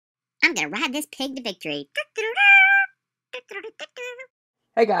I'm gonna ride this pig to victory.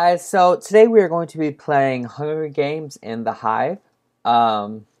 Hey guys, so today we are going to be playing Hunger Games in the Hive.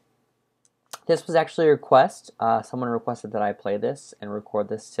 Um, this was actually a request. Someone requested that I play this and record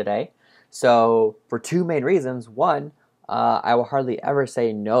this today. So, for two main reasons. One, I will hardly ever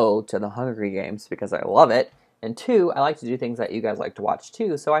say no to the Hunger Games because I love it. And two, I like to do things that you guys like to watch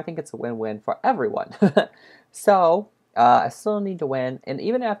too, so I think it's a win-win for everyone. So, I still need to win, and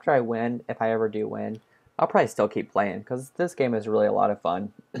even after I win, if I ever do win, I'll probably still keep playing because this game is really a lot of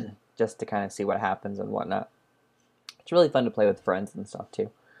fun just to kind of see what happens and whatnot. It's really fun to play with friends and stuff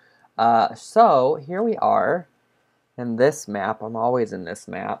too. So here we are in this map. I'm always in this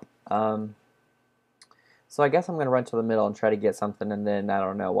map. So I guess I'm going to run to the middle and try to get something and then, I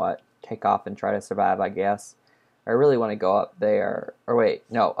don't know what, take off and try to survive, I guess. I really want to go up there. Or wait,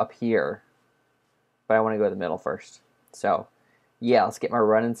 no, up here. But I want to go to the middle first. So, yeah, let's get my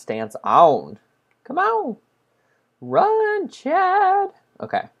running stance on. Come on. Run, Chad.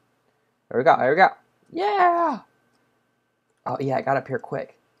 Okay. Here we go. Here we go. Yeah. Oh, yeah, I got up here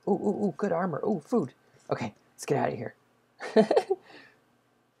quick. Ooh, ooh, ooh, good armor. Ooh, food. Okay, let's get out of here.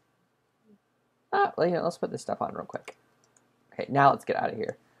 Well, let's put this stuff on real quick. Okay, now let's get out of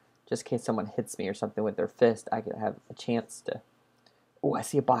here. Just in case someone hits me or something with their fist, I can have a chance to... Ooh, I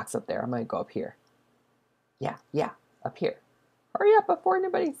see a box up there. I'm going to go up here. Yeah, up here. Hurry up before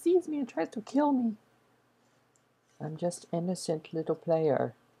anybody sees me and tries to kill me. I'm just innocent little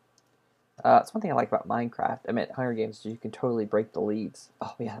player. It's one thing I like about Minecraft. I mean, Hunger Games, you can totally break the leaves.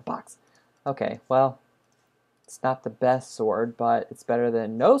 Oh, yeah, a box. Okay, well, it's not the best sword, but it's better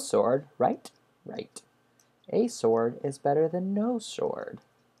than no sword, right? Right. A sword is better than no sword.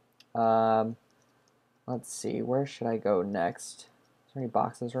 Let's see, where should I go next? Is there any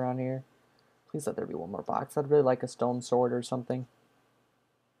boxes around here? Please let there be one more box. I'd really like a stone sword or something.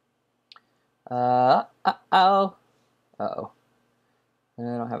 Uh-oh. Uh-oh. I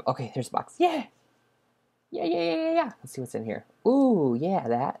don't have... Okay, here's the box. Yeah! Yeah. Let's see what's in here. Ooh, yeah,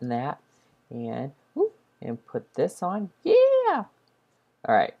 that and that. And, ooh, and put this on. Yeah!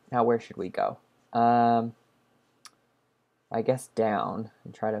 Alright, now where should we go? I guess down.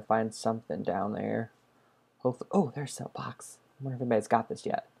 And try to find something down there. Hopefully... Oh, there's a box. I wonder if anybody's got this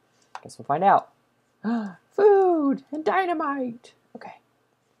yet. Guess we'll find out. Food and dynamite! Okay.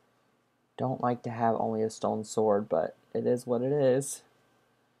 Don't like to have only a stone sword, but it is what it is.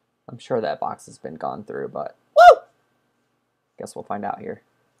 I'm sure that box has been gone through, but... Woo! Guess we'll find out here.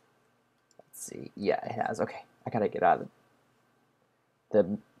 Let's see. Yeah, it has. Okay, I gotta get out of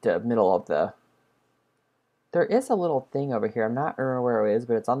the middle of the... There is a little thing over here. I'm not sure where it is,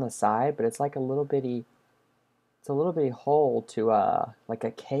 but it's on the side, but it's like a little bitty... It's a little bitty hole to, like a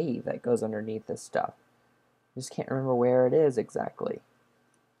cave that goes underneath this stuff. I just can't remember where it is exactly.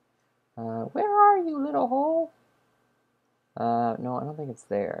 Where are you, little hole? No, I don't think it's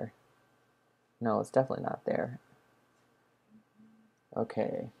there. No, it's definitely not there.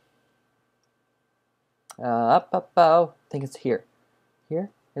 Okay. I think it's here. Here?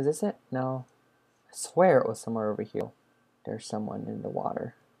 Is this it? No. I swear it was somewhere over here. There's someone in the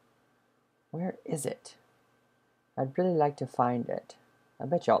water. Where is it? I'd really like to find it. I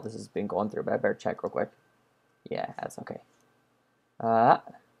bet y'all this has been going through, but I better check real quick. Yeah, it has. Okay.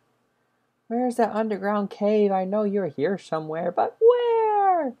 Where's that underground cave? I know you're here somewhere, but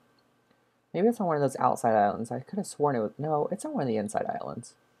where? Maybe it's on one of those outside islands. I could have sworn it was... No, it's on one of the inside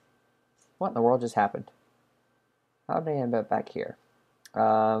islands. What in the world just happened? How did I end up back here?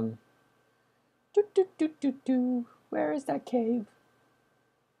 Where is that cave?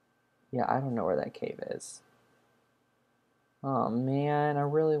 Yeah, I don't know where that cave is. Oh, man, I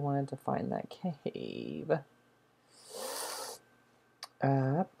really wanted to find that cave.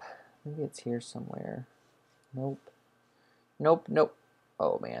 Maybe it's here somewhere. Nope.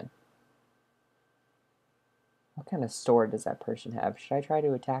 Oh, man. What kind of sword does that person have? Should I try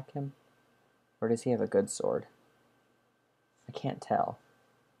to attack him? Or does he have a good sword? I can't tell.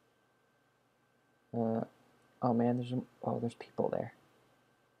 Oh man, there's people there.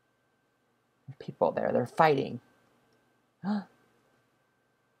 There's people there. They're fighting.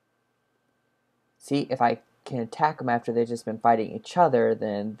 See, if I can attack them after they've just been fighting each other,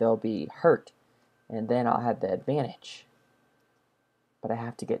 then they'll be hurt. And then I'll have the advantage. But I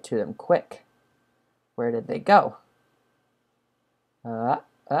have to get to them quick. Where did they go?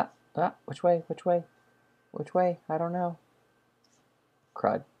 Which way? Which way? I don't know.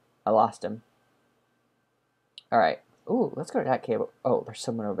 Crud. I lost him. Alright. Ooh, let's go to that cave. Oh, there's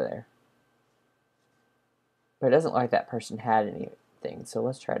someone over there. But it doesn't look like that person had anything, so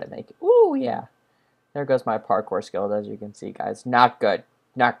let's try to make it. Ooh, yeah. There goes my parkour skill, as you can see, guys. Not good.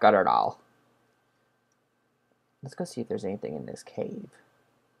 Not good at all. Let's go see if there's anything in this cave.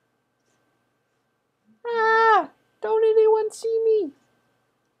 Ah! Don't anyone see me?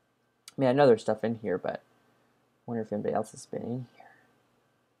 I mean, I know there's stuff in here, but I wonder if anybody else has been in here.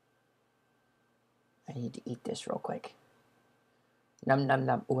 I need to eat this real quick. Num num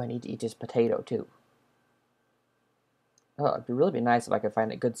num. Oh, I need to eat this potato too. Oh, it'd really be nice if I could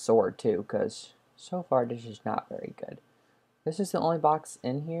find a good sword too, because so far this is not very good. This is the only box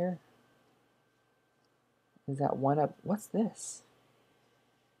in here. Is that one up? What's this?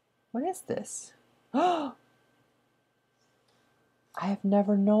 What is this? Oh! I have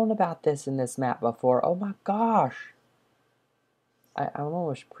never known about this in this map before. Oh my gosh. I'm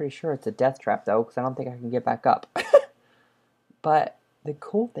almost pretty sure it's a death trap though, because I don't think I can get back up. But the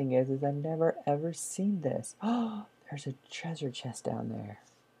cool thing is I've never ever seen this. Oh, there's a treasure chest down there.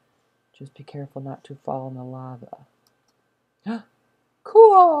 Just be careful not to fall in the lava.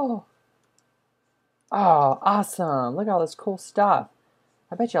 Cool! Oh, awesome! Look at all this cool stuff.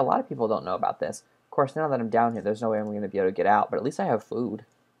 I bet you a lot of people don't know about this. Of course, now that I'm down here, there's no way I'm going to be able to get out, but at least I have food.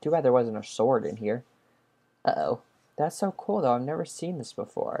 Too bad there wasn't a sword in here. Uh-oh. That's so cool, though. I've never seen this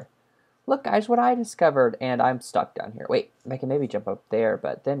before. Look, guys, what I discovered, and I'm stuck down here. Wait, I can maybe jump up there,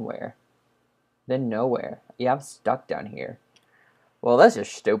 but then where? Then nowhere. Yeah, I'm stuck down here. Well, this is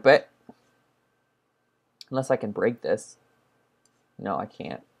stupid. Unless I can break this. No, I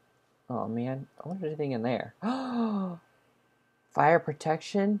can't. Oh, man. I wonder if there's anything in there. Fire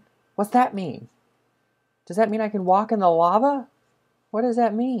protection? What's that mean? Does that mean I can walk in the lava? What does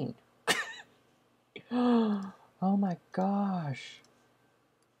that mean? Oh my gosh.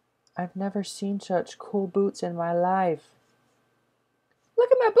 I've never seen such cool boots in my life.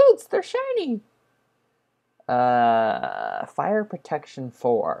 Look at my boots. They're shiny. Fire protection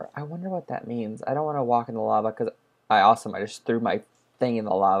 4. I wonder what that means. I don't want to walk in the lava because I just threw my thing in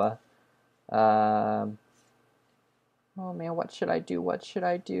the lava. Oh man, what should I do? What should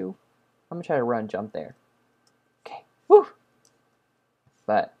I do? I'm gonna try to run, jump there. Okay, woo!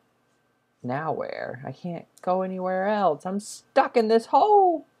 But now where? I can't go anywhere else. I'm stuck in this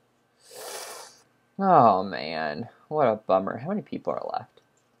hole. Oh man, what a bummer. How many people are left?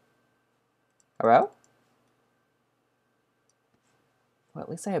 Hello? Well, at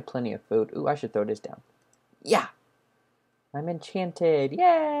least I have plenty of food. Ooh, I should throw this down. Yeah! I'm enchanted.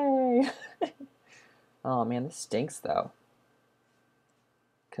 Yay! Oh man, this stinks though.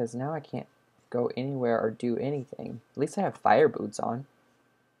 Because now I can't go anywhere or do anything. At least I have fire boots on.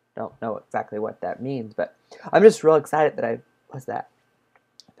 Don't know exactly what that means, but I'm just real excited that I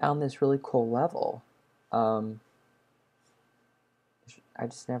found this really cool level. I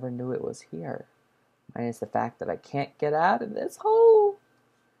just never knew it was here. Minus the fact that I can't get out of this hole.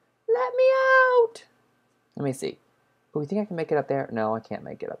 Let me out! Let me see. Oh, you think I can make it up there? No, I can't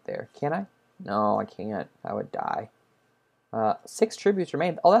make it up there. Can I? No, I can't. I would die. 6 tributes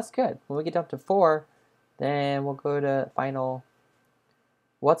remain. Oh, that's good. When we get down to 4, then we'll go to final.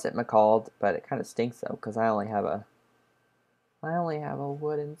 What's it called? But it kind of stinks though, because I only have a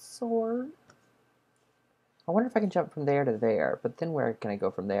wooden sword. I wonder if I can jump from there to there. But then where can I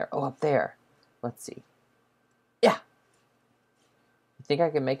go from there? Oh, up there. Let's see. Yeah. You think I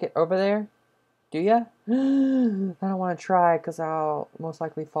can make it over there? Do ya? I don't want to try because I'll most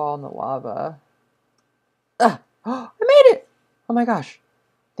likely fall in the lava. Ah! Oh, I made it! Oh my gosh.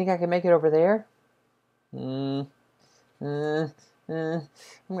 Think I can make it over there? I'm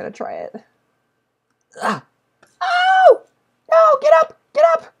gonna try it. Ah! Oh! No! Get up! Get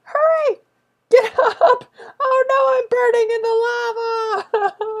up! Hurry! Get up! Oh no! I'm burning in the lava!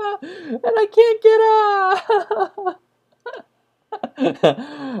 And I can't get up!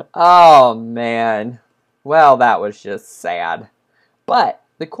 Oh man. Well, that was just sad. But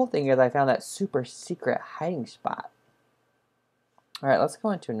the cool thing is I found that super secret hiding spot. Alright, let's go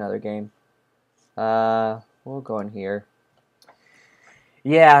into another game. We'll go in here.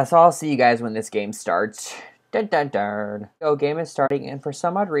 Yeah, so I'll see you guys when this game starts. Dun dun dun. So game is starting, and for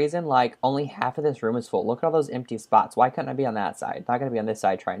some odd reason, like, only half of this room is full. Look at all those empty spots. Why couldn't I be on that side? Not gonna be on this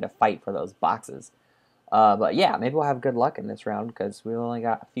side trying to fight for those boxes. But yeah, maybe we'll have good luck in this round, because we only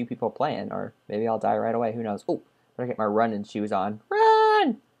got a few people playing, or maybe I'll die right away, who knows. Oh, better get my running shoes on.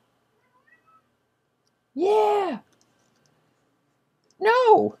 Run! Yeah!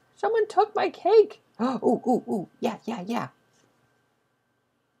 No! Someone took my cake! Ooh, yeah.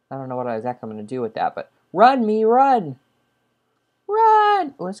 I don't know what exactly I'm going to do with that, but run, me, run!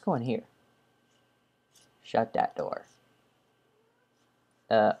 Run! Oh, let's go in here. Shut that door.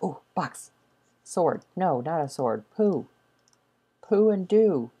 Box. Sword. No, not a sword. Poo. Poo and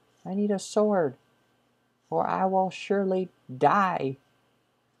do. I need a sword, or I will surely die.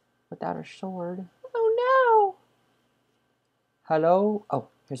 without a sword. Oh no! Hello? Oh,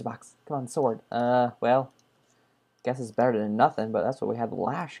 here's a box. Come on, sword. Well, guess it's better than nothing, but that's what we had the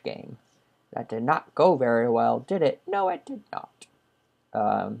last game. That did not go very well, did it? No, it did not.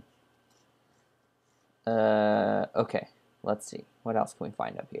 Okay. Let's see. What else can we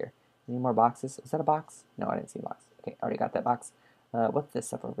find up here? Any more boxes? Is that a box? No, I didn't see a box. Okay, already got that box. What's this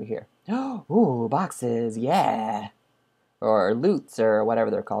stuff over here? Ooh, boxes, yeah! Or loots, or whatever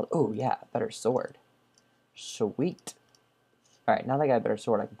they're called. Oh, yeah, better sword. Sweet. Alright, now that I got a better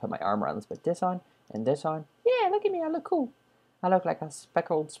sword, I can put my armor on. Let's put this on, and this on. Yeah, look at me, I look cool. I look like a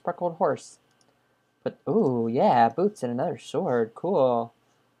speckled horse. But, ooh, yeah, boots and another sword. Cool.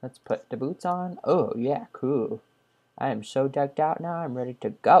 Let's put the boots on. Oh, yeah, cool. I am so decked out now, I'm ready to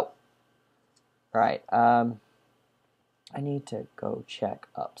go. Alright, I need to go check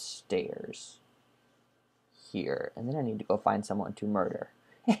upstairs here, and then I need to go find someone to murder.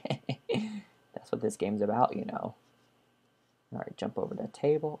 That's what this game's about, you know. Alright, jump over the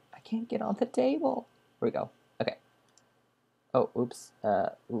table. I can't get on the table. Here we go. Okay. Oh, oops. I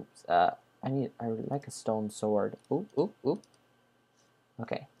would like a stone sword. Oop, oop, oop.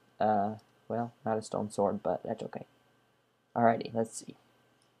 Okay. Well, not a stone sword, but that's okay. Alrighty, let's see.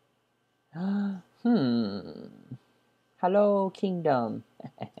 Hello, kingdom.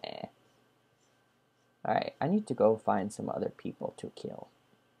 Alright, I need to go find some other people to kill.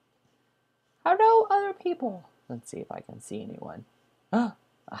 Hello, other people. Let's see if I can see anyone.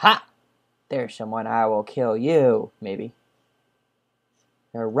 Aha! There's someone. I will kill you, maybe.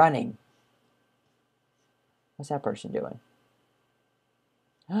 They're running. What's that person doing?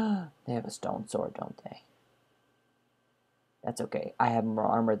 They have a stone sword, don't they? That's okay. I have more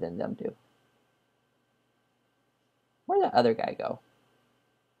armor than them do. Where'd the other guy go?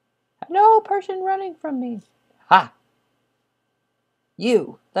 No person running from me. Ha!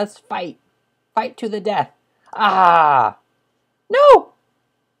 You! Let's fight! Fight to the death! Ah! No!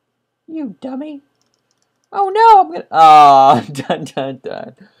 You dummy! Oh no! I'm gonna. Oh, dun dun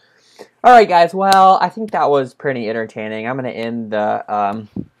dun. Alright, guys. Well, I think that was pretty entertaining. I'm gonna end the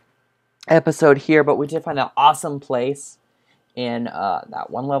episode here, but we did find an awesome place in that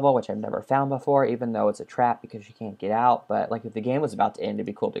one level, which I've never found before, even though it's a trap because you can't get out. But like, if the game was about to end, it'd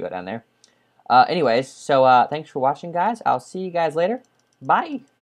be cool to go down there. Anyways, so thanks for watching, guys. I'll see you guys later. Bye.